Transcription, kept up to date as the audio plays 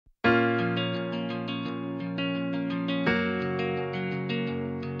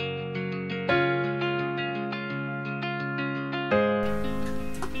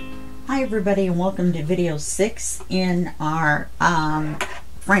Hi everybody, and welcome to video 6 in our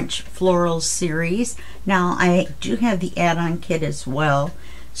French Florals series. Now I do have the add-on kit as well,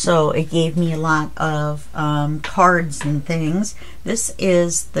 so it gave me a lot of cards and things. This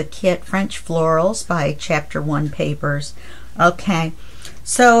is the kit French Florals by Chapter 1 Papers. Okay,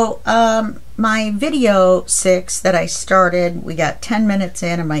 so my video 6 that I started, we got 10 minutes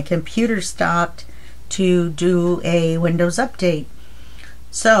in and my computer stopped to do a Windows update.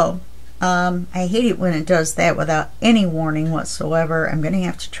 So I hate it when it does that without any warning whatsoever. I'm going to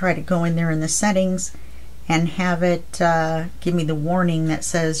have to try to go in there in the settings and have it give me the warning that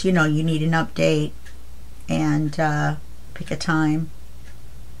says, you know, you need an update, and pick a time.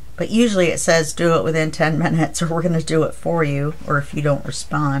 But usually it says do it within 10 minutes or we're going to do it for you, or if you don't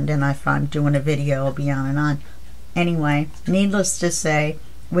respond, and if I'm doing a video I'll be on and on. Anyway, needless to say,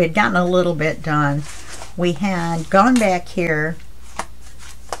 we had gotten a little bit done. We had gone back here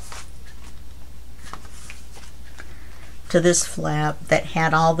to this flap that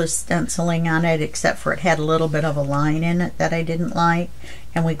had all the stenciling on it, except for it had a little bit of a line in it that I didn't like,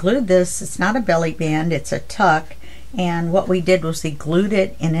 and we glued this. It's not a belly band, it's a tuck, and what we did was we glued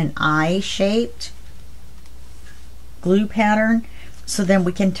it in an eye-shaped glue pattern, so then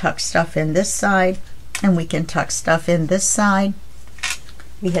we can tuck stuff in this side and we can tuck stuff in this side.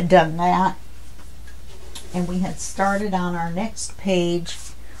 We had done that, and we had started on our next page,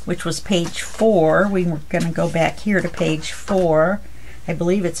 which was page 4. We were going to go back here to page 4. I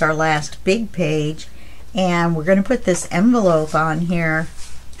believe it's our last big page, and we're going to put this envelope on here,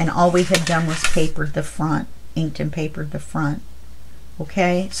 and all we had done was papered the front, inked and papered the front.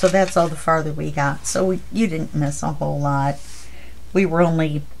 Okay, so that's all the farther we got. So you didn't miss a whole lot. We were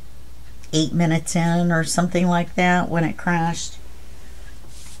only 8 minutes in or something like that when it crashed.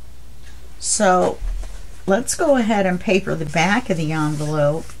 So let's go ahead and paper the back of the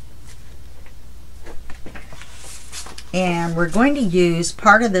envelope, and we're going to use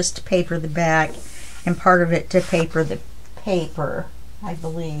part of this to paper the back and part of it to paper the paper, I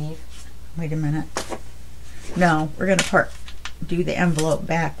believe. Wait a minute. No, we're going to do the envelope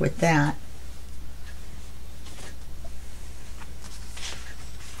back with that.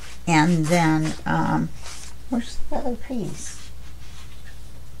 And then, where's the other piece?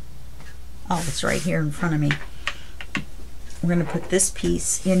 Oh, it's right here in front of me. We're going to put this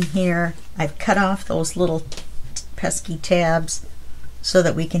piece in here. I've cut off those little pesky tabs so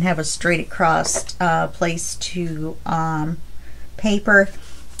that we can have a straight across place to paper.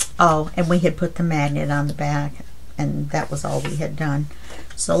 Oh, and we had put the magnet on the back, and that was all we had done.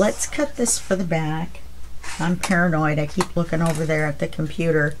 So let's cut this for the back. I'm paranoid. I keep looking over there at the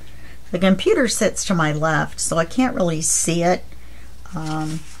computer. The computer sits to my left, so I can't really see it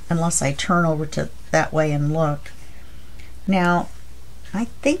unless I turn over to that way and look. Now, I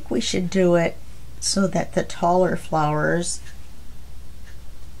think we should do it so that the taller flowers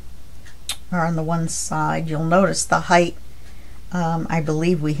are on the one side. You'll notice the height, I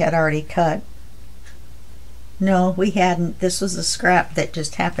believe we had already cut. No, we hadn't. This was a scrap that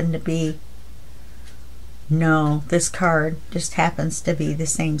just happened to be, no, this card just happens to be the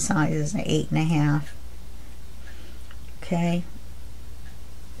same size as an 8.5. Okay.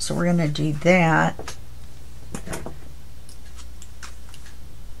 So we're going to do that,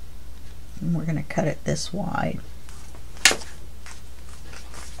 and we're going to cut it this wide.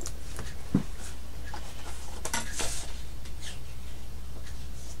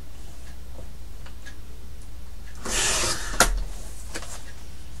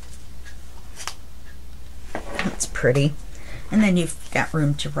 That's pretty. And then you've got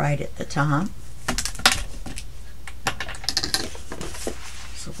room to write at the top.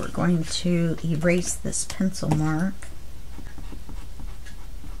 So we're going to erase this pencil mark.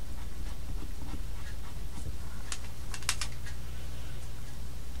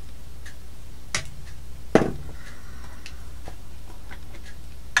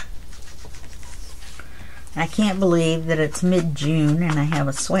 I can't believe that it's mid-June and I have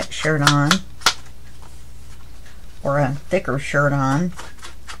a sweatshirt on, or a thicker shirt on.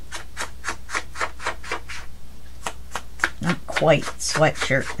 Not quite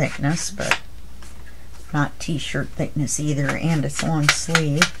sweatshirt thickness, but not t-shirt thickness either, and it's long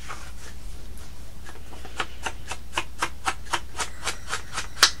sleeve.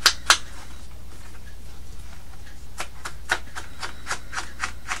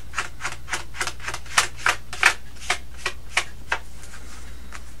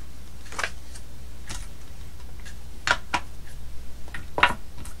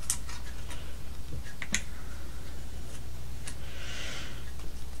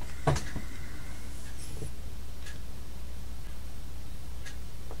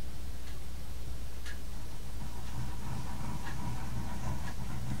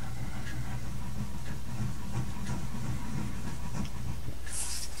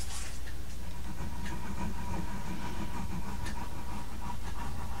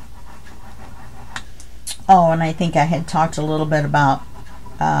 Oh, and I think I had talked a little bit about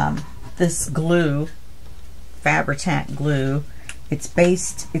this glue, Fabri-Tac glue. It's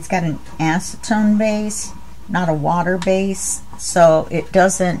got an acetone base, not a water base, so it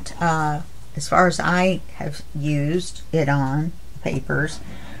doesn't, as far as I have used it on papers,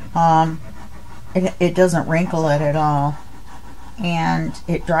 it doesn't wrinkle it at all, and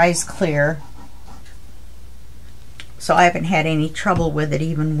it dries clear. So I haven't had any trouble with it,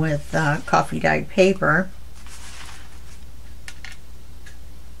 even with coffee dyed paper.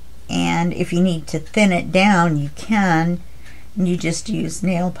 And if you need to thin it down, you can. You just use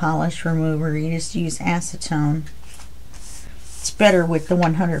nail polish remover. You just use acetone. It's better with the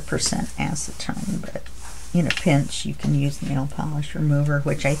 100% acetone, but in a pinch you can use nail polish remover,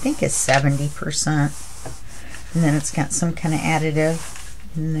 which I think is 70%. And then it's got some kind of additive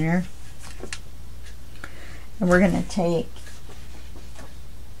in there. And we're going to take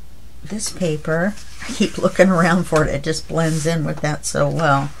this paper. I keep looking around for it. It just blends in with that so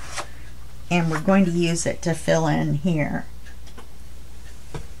well. And we're going to use it to fill in here.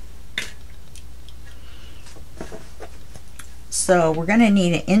 So we're going to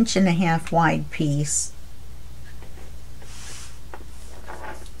need an 1.5 inch wide piece.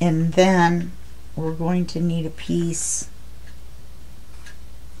 And then we're going to need a piece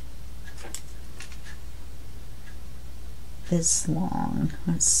this long.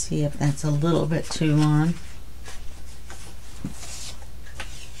 Let's see if that's a little bit too long.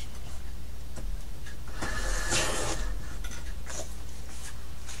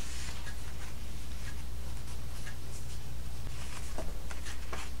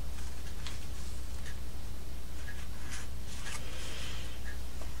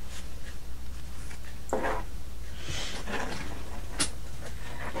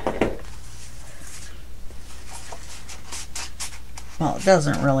 Well, it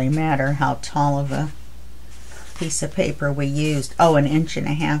doesn't really matter how tall of a piece of paper we used. Oh, 1.5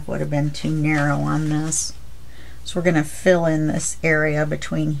 inches would have been too narrow on this. So we're going to fill in this area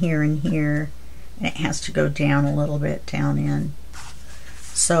between here and here, and it has to go down a little bit down in.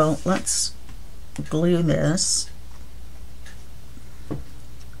 So let's glue this.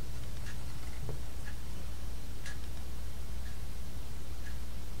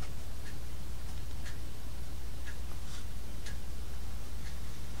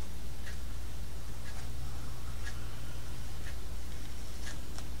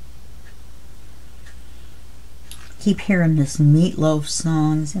 Keep hearing this Meatloaf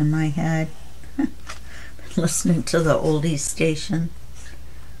songs in my head. Listening to the oldies station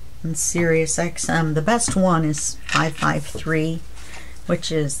on Sirius XM. The best one is 553,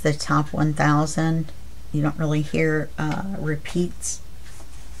 which is the top 1000. You don't really hear repeats.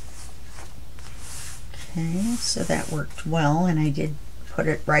 Okay, so that worked well, and I did put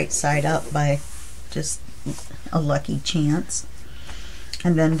it right side up by just a lucky chance.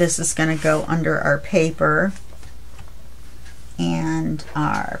 And then this is going to go under our paper. And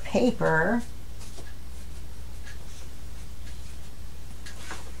our paper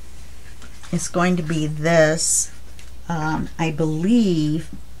is going to be this. I believe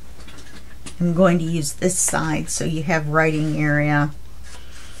I'm going to use this side so you have writing area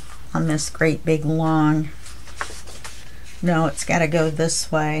on this great big long. No, it's got to go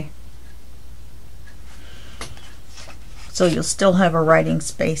this way. So you'll still have a writing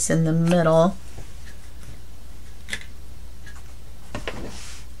space in the middle.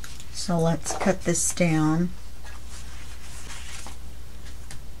 So let's cut this down.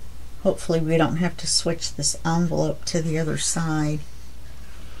 Hopefully we don't have to switch this envelope to the other side.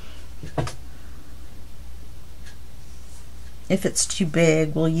 If it's too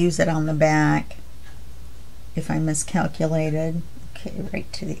big, we'll use it on the back if I miscalculated. Okay,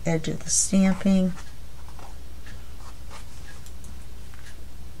 right to the edge of the stamping.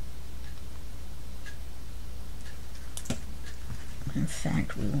 In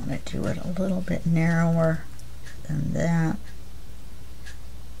fact, we want to do it a little bit narrower than that.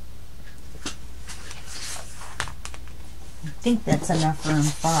 I think that's enough room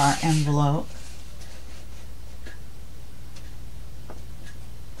for our envelope.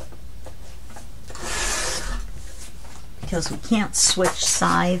 Because we can't switch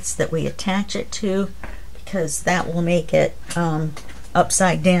sides that we attach it to, because that will make it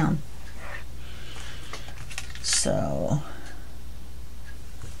upside down. So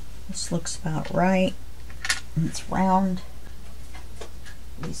this looks about right, and it's round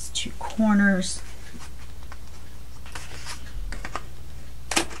these two corners.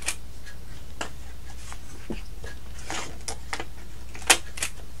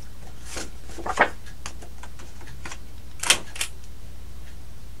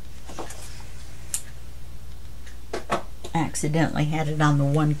 accidentally had it on the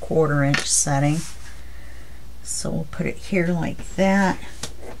 1/4 inch setting. So we'll put it here like that.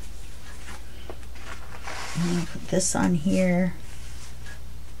 And I'll put this on here.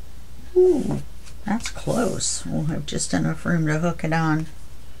 Ooh, that's close. We'll have just enough room to hook it on.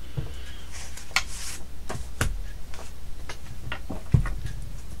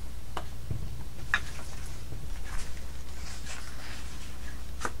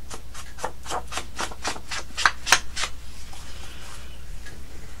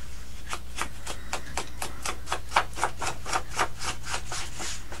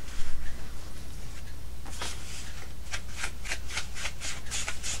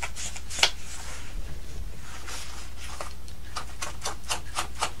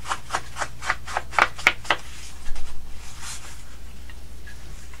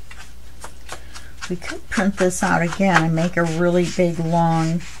 We could print this out again and make a really big,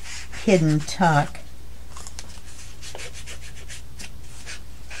 long, hidden tuck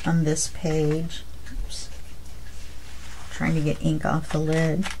on this page. Oops. Trying to get ink off the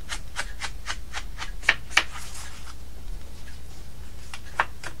lid.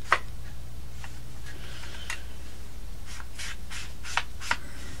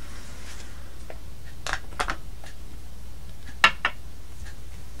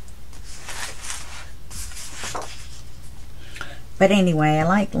 But anyway, I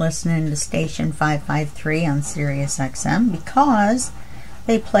like listening to Station 553 on Sirius XM because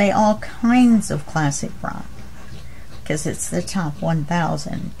they play all kinds of classic rock. Because it's the top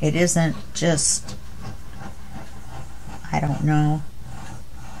 1,000. It isn't just, I don't know,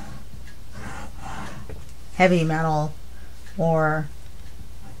 heavy metal or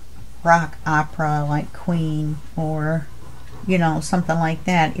rock opera like Queen or, you know, something like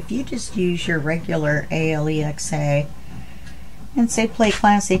that. If you just use your regular ALEXA and say play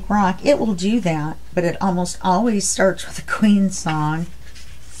classic rock, it will do that, but it almost always starts with a Queen song,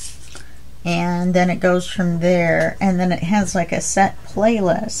 and then it goes from there, and then it has like a set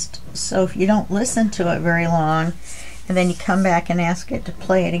playlist. So if you don't listen to it very long and then you come back and ask it to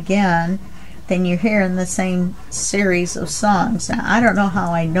play it again, then you're hearing the same series of songs. Now, I don't know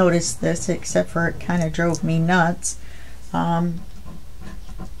how I noticed this, except for it kind of drove me nuts.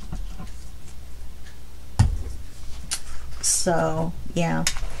 So yeah,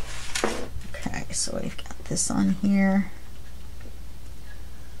 okay, so we've got this on here.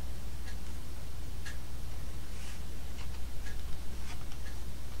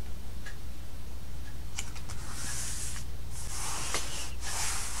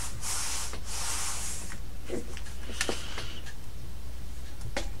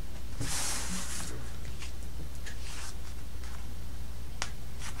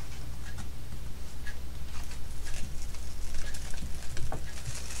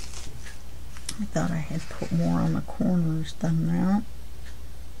 I thought I had put more on the corners than that.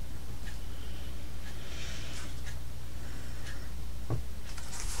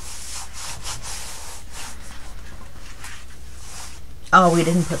 Oh, we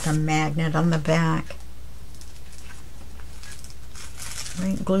didn't put the magnet on the back. I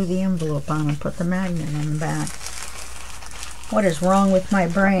didn't glue the envelope on and put the magnet on the back. What is wrong with my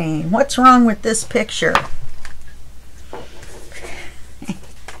brain? What's wrong with this picture?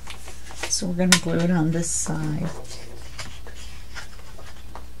 So we're going to glue it on this side.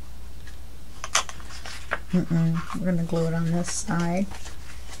 We're going to glue it on this side.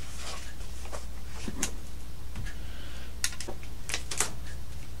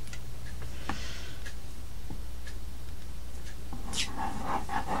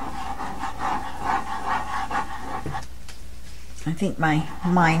 I think my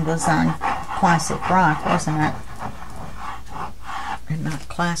mind was on classic rock, wasn't it? And not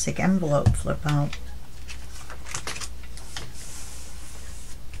classic envelope flip out.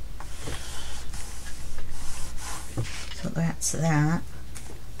 So that's that.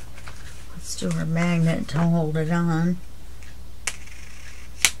 Let's do our magnet to hold it on.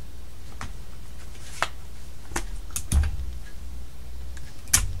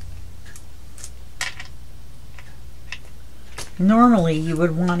 Normally you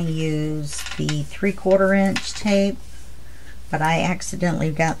would want to use the 3/4 inch tape, but I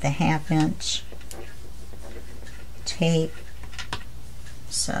accidentally got the 1/2 inch tape,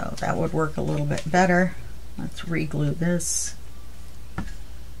 so that would work a little bit better. Let's re-glue this.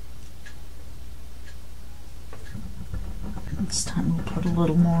 This time we'll put a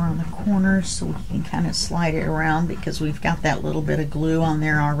little more on the corners so we can kind of slide it around, because we've got that little bit of glue on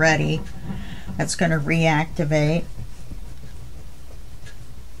there already. That's going to reactivate.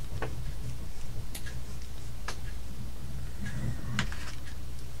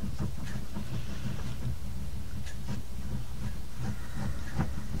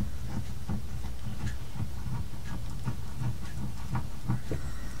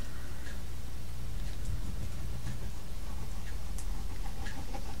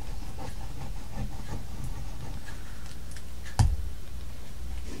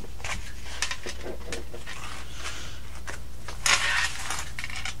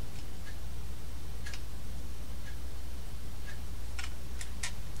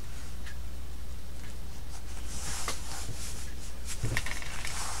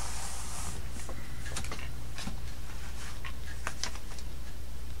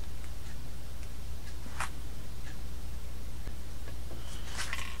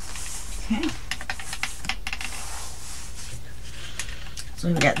 So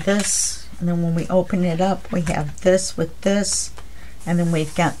we've got this, and then when we open it up, we have this with this, and then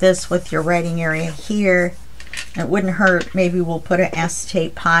we've got this with your writing area here. It wouldn't hurt, maybe we'll put an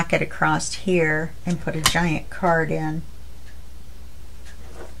acetate pocket across here and put a giant card in.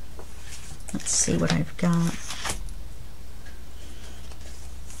 Let's see what I've got.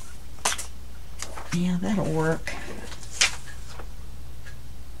 Yeah, that'll work.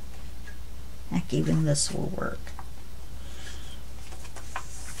 Heck, even this will work.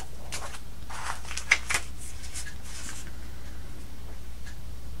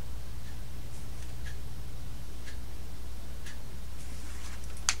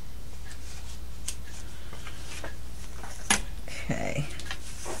 Okay.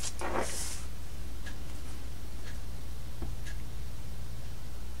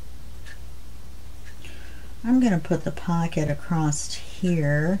 I'm going to put the pocket across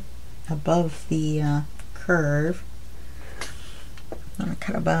here above the curve. I'm going to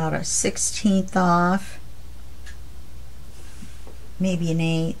cut about a 1/16 off, maybe an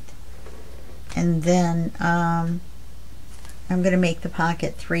 1/8, and then I'm going to make the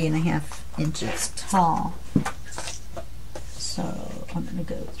pocket 3.5 inches tall. So I'm going to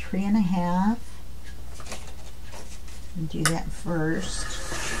go 3.5 and do that first.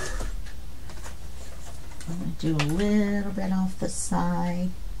 I'm going to do a little bit off the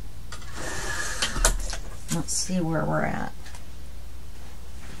side. Let's see where we're at.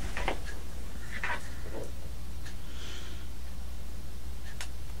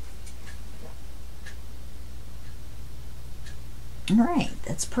 All right,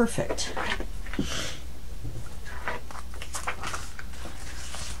 that's perfect.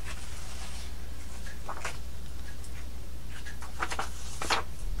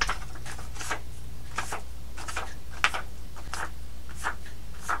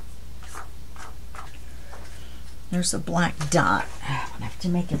 There's a black dot. I have to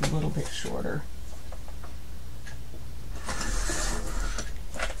make it a little bit shorter.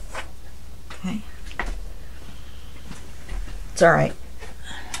 Okay. It's all right.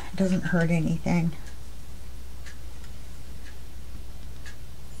 It doesn't hurt anything.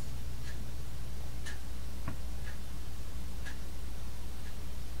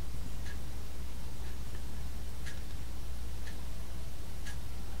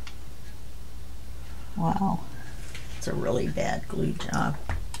 Wow. It's a really bad glue job.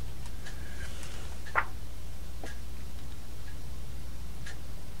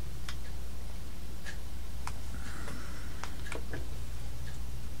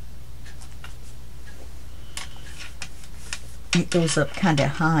 It goes up kind of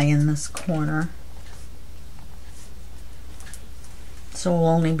high in this corner. So we'll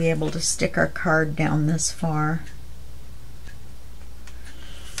only be able to stick our card down this far.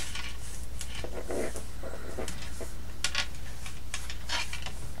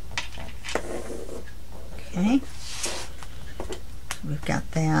 Okay, we've got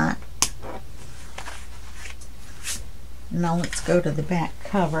that. Now let's go to the back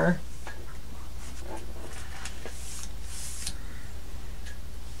cover.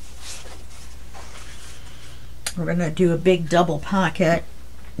 We're going to do a big double pocket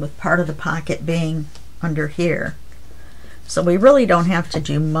with part of the pocket being under here. So we really don't have to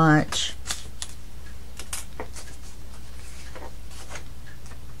do much.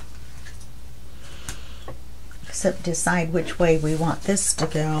 Except decide which way we want this to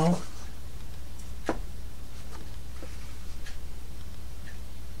go.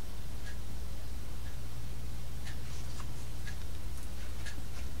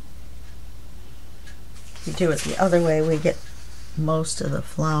 If you do it the other way, we get most of the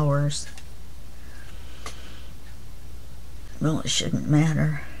flowers. Well, it shouldn't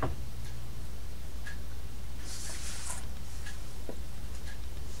matter.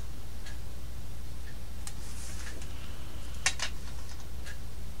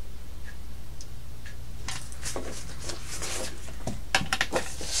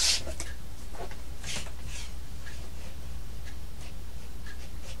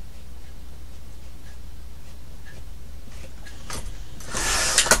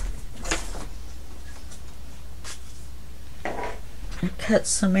 I cut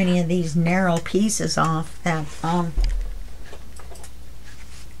so many of these narrow pieces off that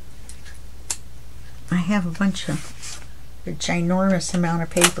I have a bunch of a ginormous amount of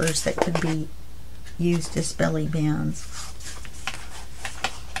papers that could be used as belly bands.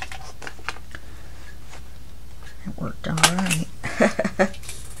 It worked all right.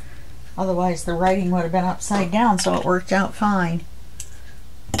 Otherwise the writing would have been upside down, so it worked out fine.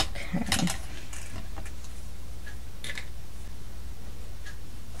 Okay.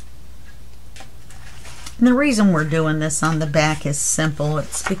 And the reason we're doing this on the back is simple.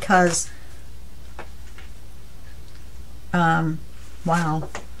 It's because, wow.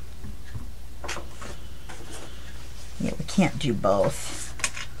 Yeah, we can't do both.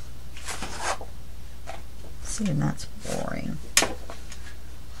 See, and that's boring.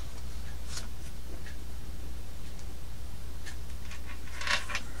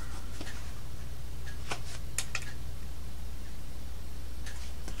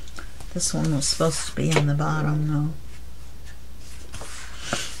 This one was supposed to be on the bottom, though.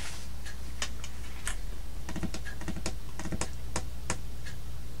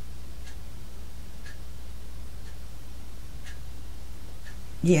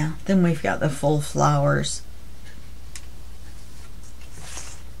 Yeah, then we've got the full flowers.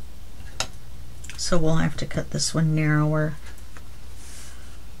 So we'll have to cut this one narrower.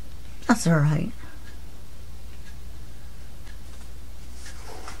 That's all right.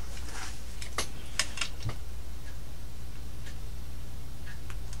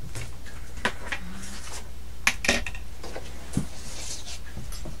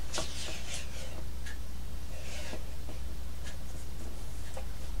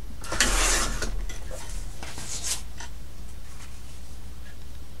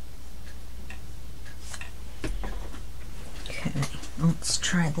 Let's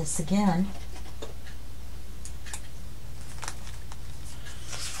try this again.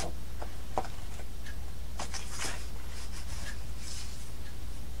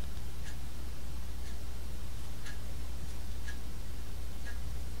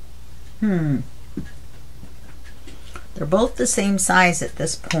 They're both the same size at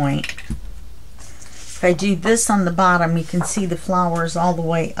this point. If I do this on the bottom, you can see the flowers all the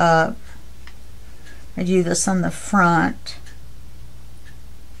way up. I do this on the front.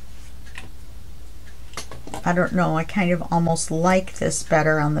 I don't know, I kind of almost like this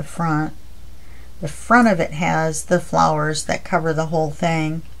better on the front. The front of it has the flowers that cover the whole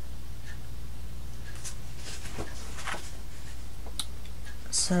thing.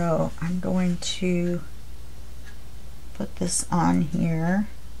 So I'm going to put this on here.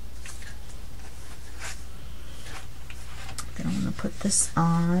 Then I'm going to put this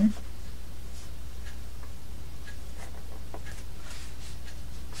on.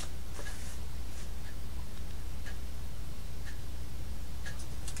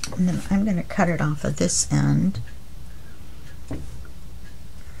 And then I'm going to cut it off of this end.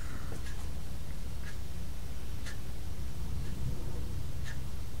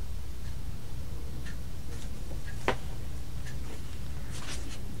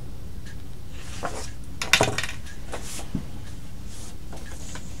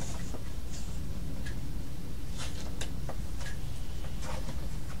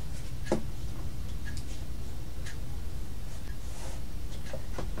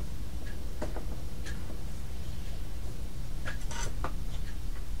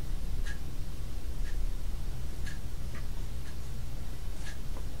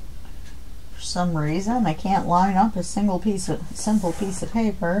 Some reason I can't line up a simple piece of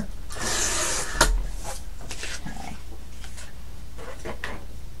paper. Okay.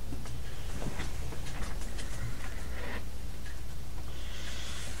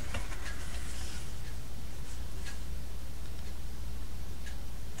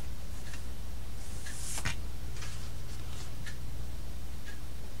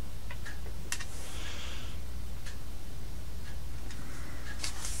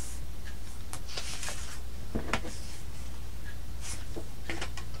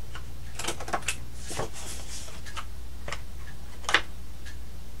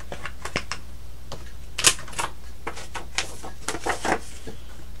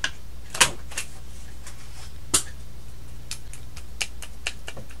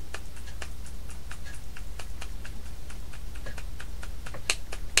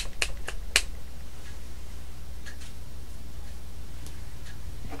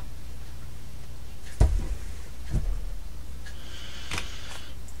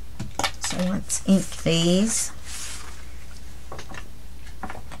 Let's ink these.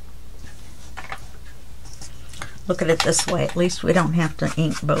 Look at it this way, at least we don't have to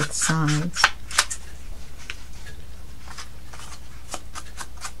ink both sides.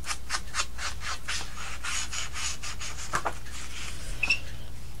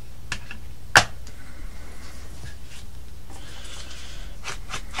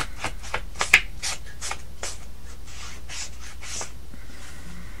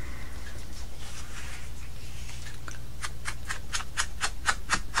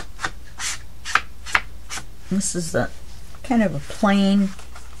 This is a kind of a plain,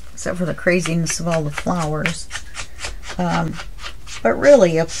 except for the craziness of all the flowers, but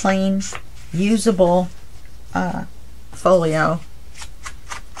really a plain, usable folio.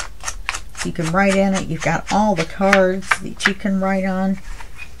 You can write in it. You've got all the cards that you can write on.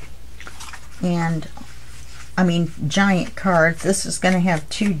 And, I mean, giant cards. This is going to have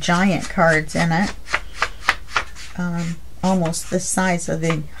 2 giant cards in it. Almost the size of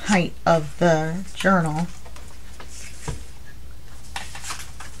the height of the journal.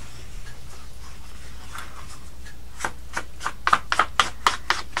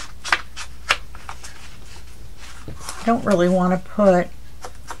 I don't really want to put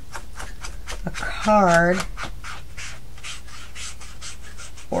a card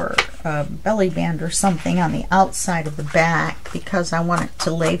or a belly band or something on the outside of the back because I want it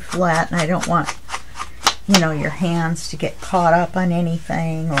to lay flat, and I don't want, you know, your hands to get caught up on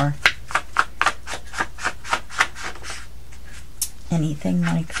anything or anything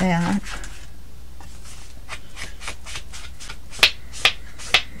like that.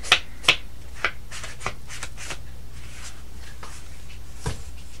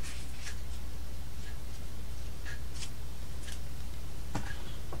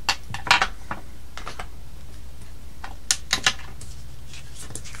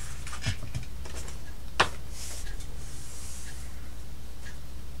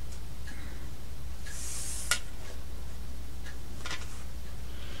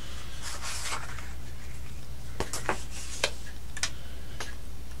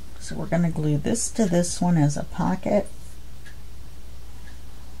 So we're going to glue this to this one as a pocket.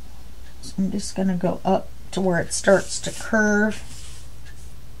 So I'm just going to go up to where it starts to curve.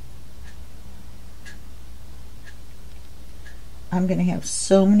 I'm going to have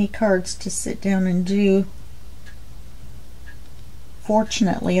so many cards to sit down and do.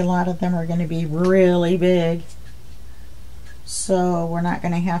 Fortunately, a lot of them are going to be really big, so we're not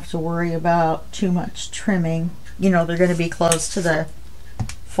going to have to worry about too much trimming. You know, they're going to be close to the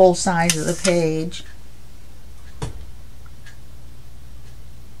full size of the page.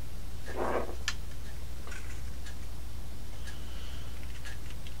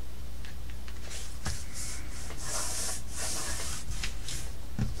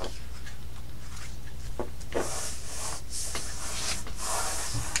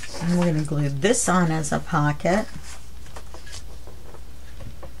 And we're going to glue this on as a pocket.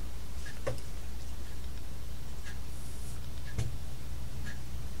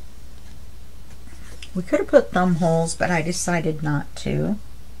 We could have put thumb holes, but I decided not to.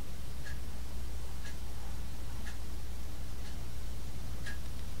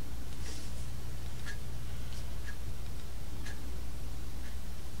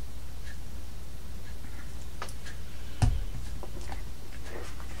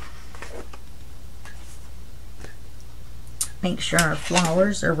 Make sure our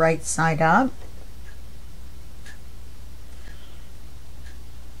flowers are right side up.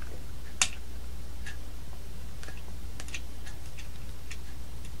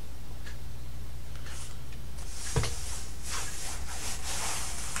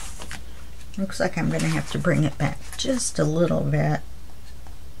 Looks like I'm going to have to bring it back just a little bit.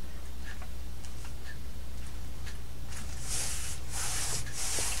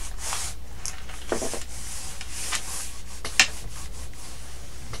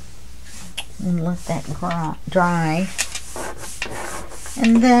 And let that dry.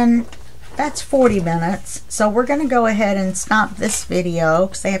 And then that's 40 minutes. So we're going to go ahead and stop this video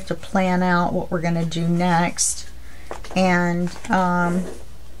because I have to plan out what we're going to do next. And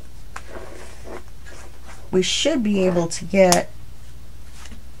we should be able to get,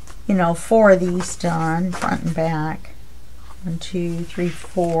 you know, 4 of these done, front and back. 1, 2, 3,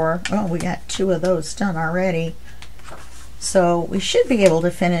 4. Oh, we got 2 of those done already. So we should be able to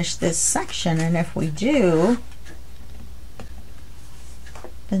finish this section, and if we do,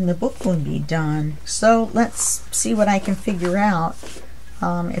 then the book will be done. So let's see what I can figure out.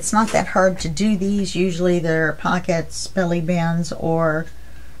 It's not that hard to do these. Usually they're pockets, belly bands, or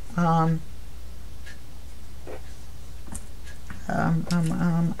I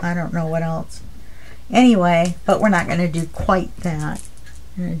don't know what else. Anyway, but we're not going to do quite that.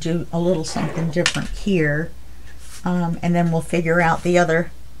 I'm going to do a little something different here. And then we'll figure out the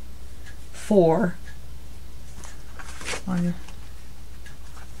other 4. 1,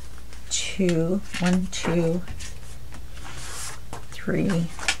 2, 1, 2, 3,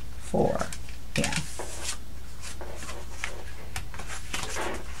 4. Yeah.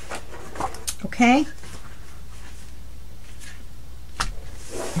 Okay.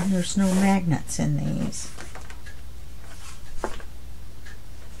 And there's no magnets in these.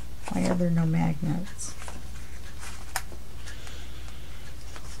 Why are there no magnets?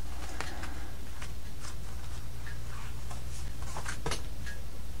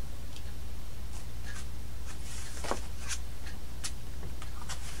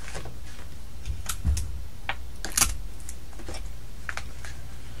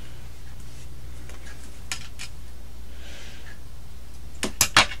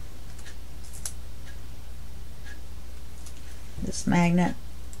 this magnet.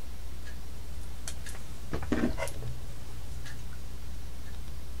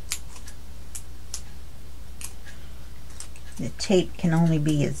 The tape can only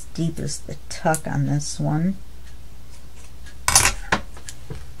be as deep as the tuck on this one.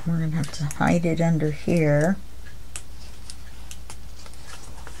 We're going to have to hide it under here.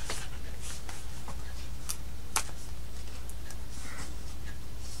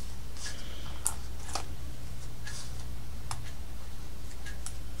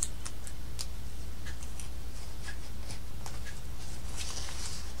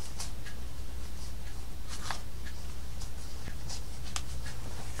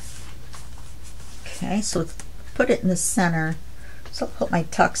 Okay, so let's put it in the center. So I'll put my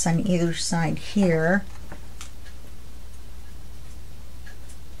tucks on either side here.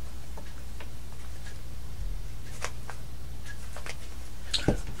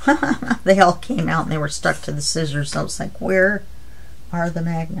 They all came out and they were stuck to the scissors. I was like, where are the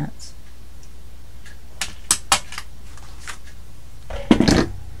magnets?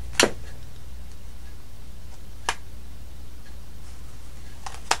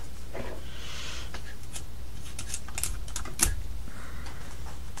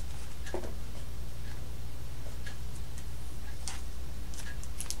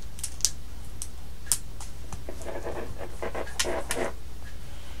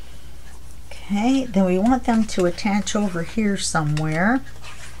 Okay, then we want them to attach over here somewhere.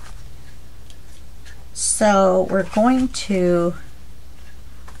 So we're going to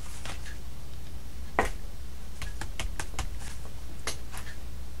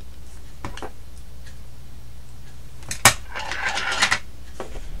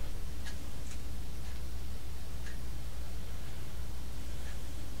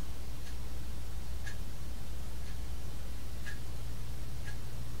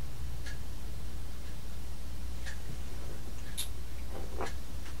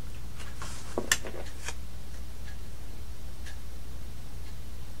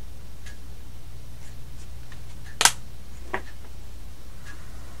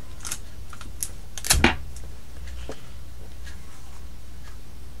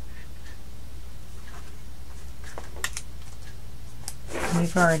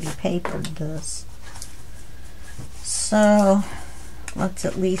we've already papered this. So let's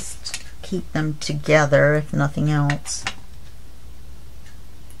at least keep them together, if nothing else.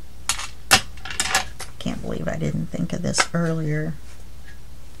 Can't believe I didn't think of this earlier.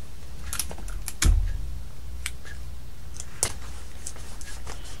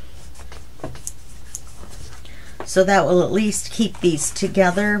 So that will at least keep these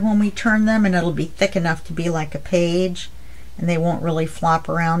together when we turn them, and it'll be thick enough to be like a page, and they won't really flop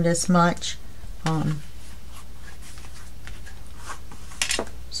around as much.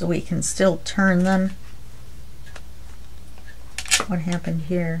 So we can still turn them. What happened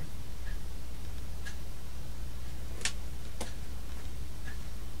here?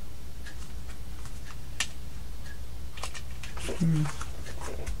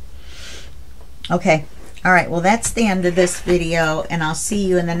 Okay. All right, well, that's the end of this video, and I'll see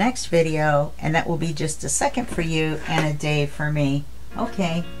you in the next video, and that will be just a second for you and a day for me.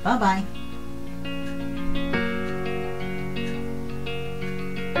 Okay, bye-bye.